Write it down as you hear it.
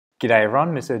G'day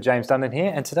everyone, Mr. James Dundon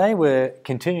here, and today we're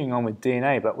continuing on with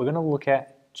DNA, but we're going to look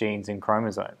at genes and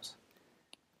chromosomes.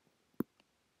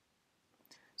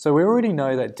 So we already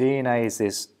know that DNA is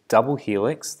this double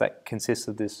helix that consists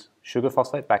of this sugar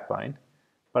phosphate backbone,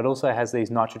 but also has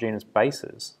these nitrogenous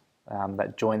bases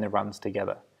that join the rungs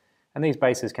together. And these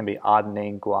bases can be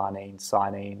adenine, guanine,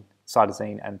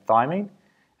 cytosine, and thymine,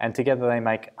 and together they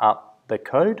make up the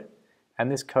code,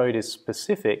 and this code is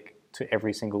specific to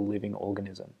every single living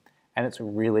organism. And it's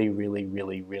really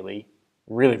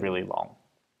long.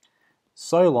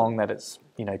 So long that it's,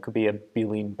 could be 1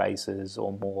 billion bases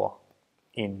or more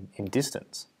in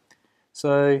distance.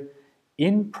 So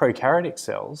in prokaryotic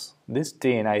cells, this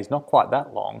DNA is not quite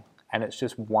that long, and it's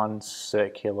just one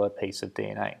circular piece of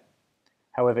DNA.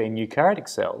 However, in eukaryotic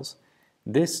cells,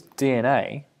 this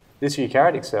DNA in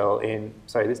eukaryotic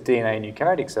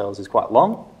cells is quite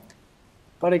long,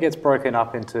 but it gets broken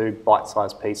up into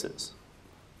bite-sized pieces.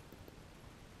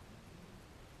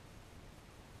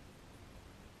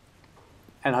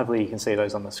 And hopefully you can see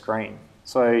those on the screen.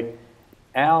 So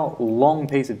our long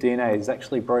piece of DNA is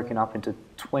actually broken up into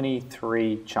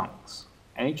 23 chunks,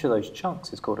 and each of those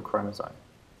chunks is called a chromosome.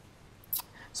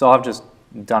 So I've just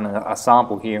done a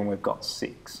sample here and we've got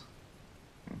 6.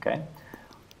 Okay.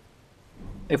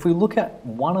 If we look at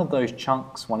one of those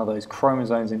chunks, one of those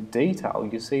chromosomes in detail,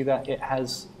 you see that it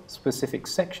has specific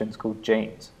sections called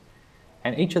genes.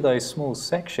 And each of those small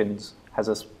sections has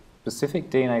a specific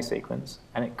DNA sequence,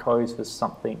 and it codes for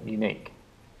something unique.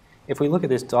 If we look at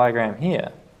this diagram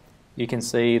here, you can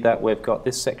see that we've got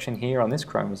this section here on this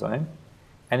chromosome,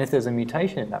 and if there's a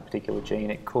mutation in that particular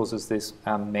gene, it causes this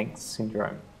Mengsk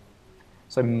syndrome.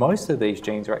 So most of these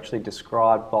genes are actually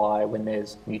described by when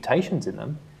there's mutations in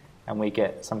them, and we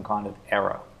get some kind of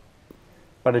error.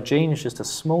 But a gene is just a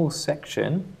small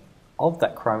section of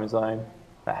that chromosome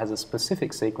that has a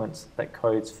specific sequence that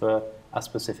codes for a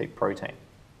specific protein.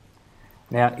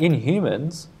 Now, in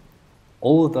humans,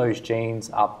 all of those genes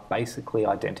are basically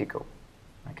identical.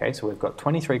 Okay, so we've got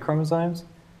 23 chromosomes.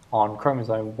 On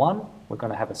chromosome 1, we're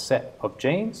going to have a set of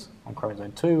genes. On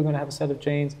chromosome 2, we're going to have a set of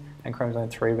genes. And chromosome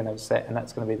 3, we're going to have a set, and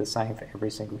that's going to be the same for every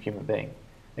single human being.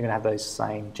 They're going to have those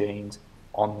same genes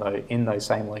in those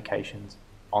same locations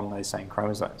on those same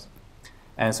chromosomes.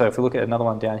 And so if we look at another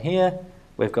one down here,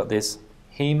 we've got this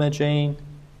hema gene,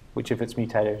 which if it's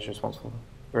mutated is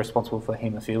responsible for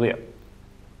hemophilia.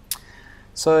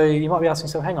 So you might be asking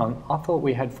yourself, hang on, I thought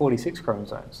we had 46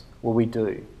 chromosomes. Well, we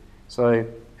do. So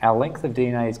our length of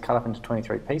DNA is cut up into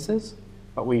 23 pieces,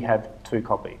 but we have 2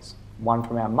 copies, one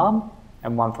from our mum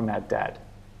and one from our dad.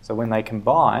 So when they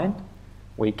combine,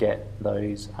 we get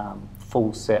those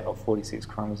full set of 46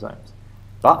 chromosomes.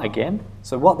 But again,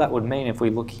 so what that would mean if we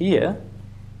look here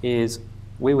is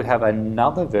we would have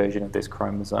another version of this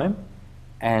chromosome,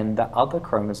 and the other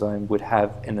chromosome would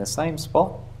have in the same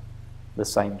spot the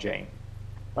same gene.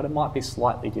 But it might be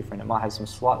slightly different. It might have some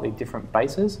slightly different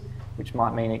bases, which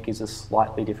might mean it gives a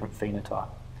slightly different phenotype.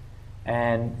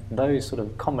 And those sort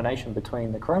of combination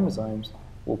between the chromosomes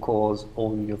will cause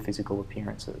all your physical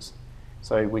appearances.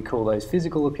 So we call those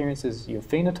physical appearances your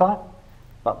phenotype,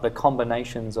 but the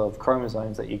combinations of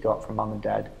chromosomes that you got from mum and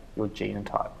dad, your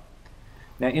genotype.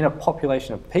 Now, in a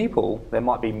population of people, there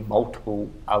might be multiple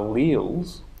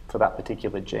alleles for that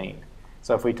particular gene.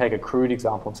 So if we take a crude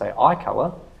example and say eye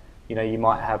colour, you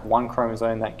might have one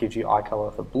chromosome that gives you eye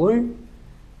colour for blue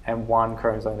and one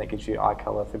chromosome that gives you eye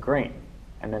colour for green.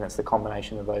 And then it's the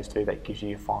combination of those two that gives you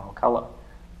your final colour.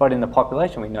 But in the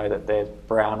population, we know that there's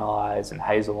brown eyes and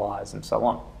hazel eyes and so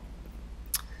on.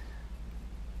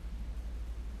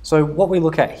 So what we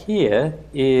look at here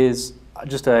is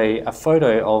just a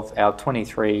photo of our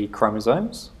 23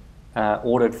 chromosomes,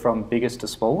 ordered from biggest to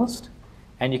smallest.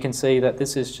 And you can see that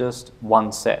this is just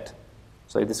one set.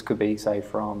 So this could be, say,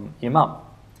 from your mum.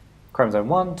 Chromosome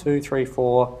 1, 2, 3,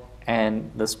 4, and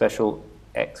the special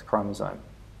X chromosome.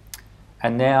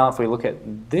 And now if we look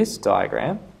at this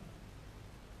diagram,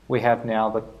 we have now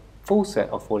the full set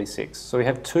of 46. So we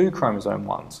have 2 chromosome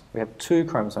 1s, we have 2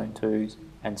 chromosome 2s,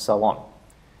 and so on.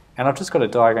 And I've just got a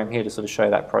diagram here to sort of show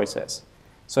that process.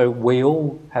 So we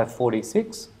all have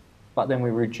 46, but then we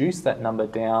reduce that number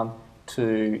down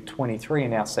to 23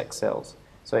 in our sex cells.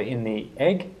 So in the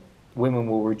egg, women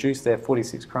will reduce their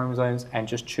 46 chromosomes and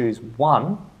just choose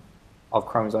one of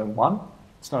chromosome 1.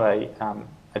 It's not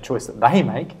a choice that they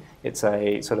make. It's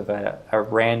a sort of a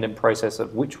random process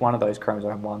of which one of those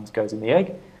chromosome 1s goes in the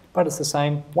egg, but it's the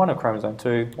same, one of chromosome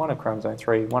 2, one of chromosome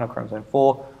 3, one of chromosome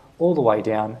 4, all the way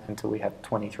down until we have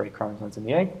 23 chromosomes in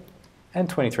the egg and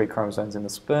 23 chromosomes in the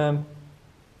sperm.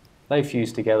 They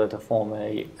fuse together to form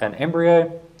an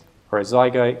embryo, or a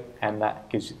zygote, and that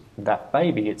gives that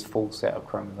baby its full set of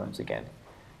chromosomes again.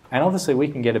 And obviously we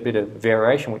can get a bit of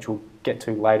variation, which we'll get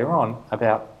to later on,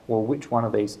 about, well, which one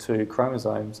of these two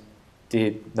chromosomes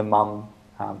did the mum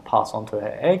pass on to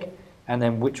her egg, and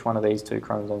then which one of these two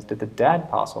chromosomes did the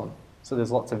dad pass on. So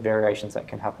there's lots of variations that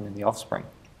can happen in the offspring.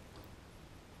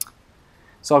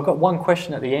 So I've got one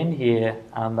question at the end here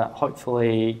that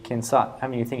hopefully can start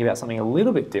having you think about something a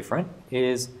little bit different,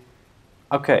 is,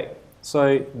 okay,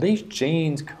 so these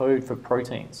genes code for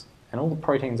proteins, and all the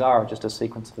proteins are just a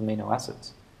sequence of amino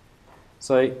acids.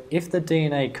 So if the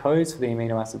DNA codes for the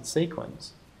amino acid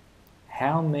sequence,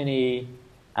 how many,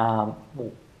 well,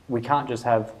 we can't just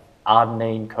have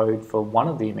adenine code for one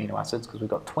of the amino acids because we've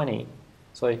got 20.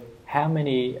 So how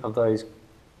many of those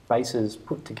bases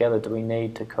put together do we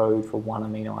need to code for one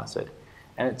amino acid?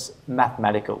 And it's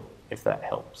mathematical, if that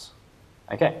helps.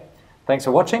 Okay, thanks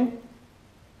for watching.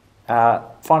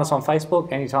 Find us on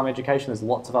Facebook, Anytime Education. There's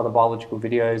lots of other biological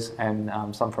videos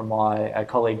and some from my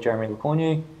colleague Jeremy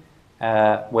Lecornu.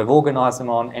 We've organised them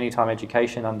on Anytime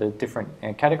Education under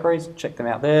different categories. Check them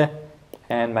out there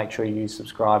and make sure you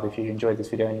subscribe if you enjoyed this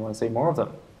video and you want to see more of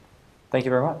them. Thank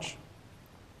you very much.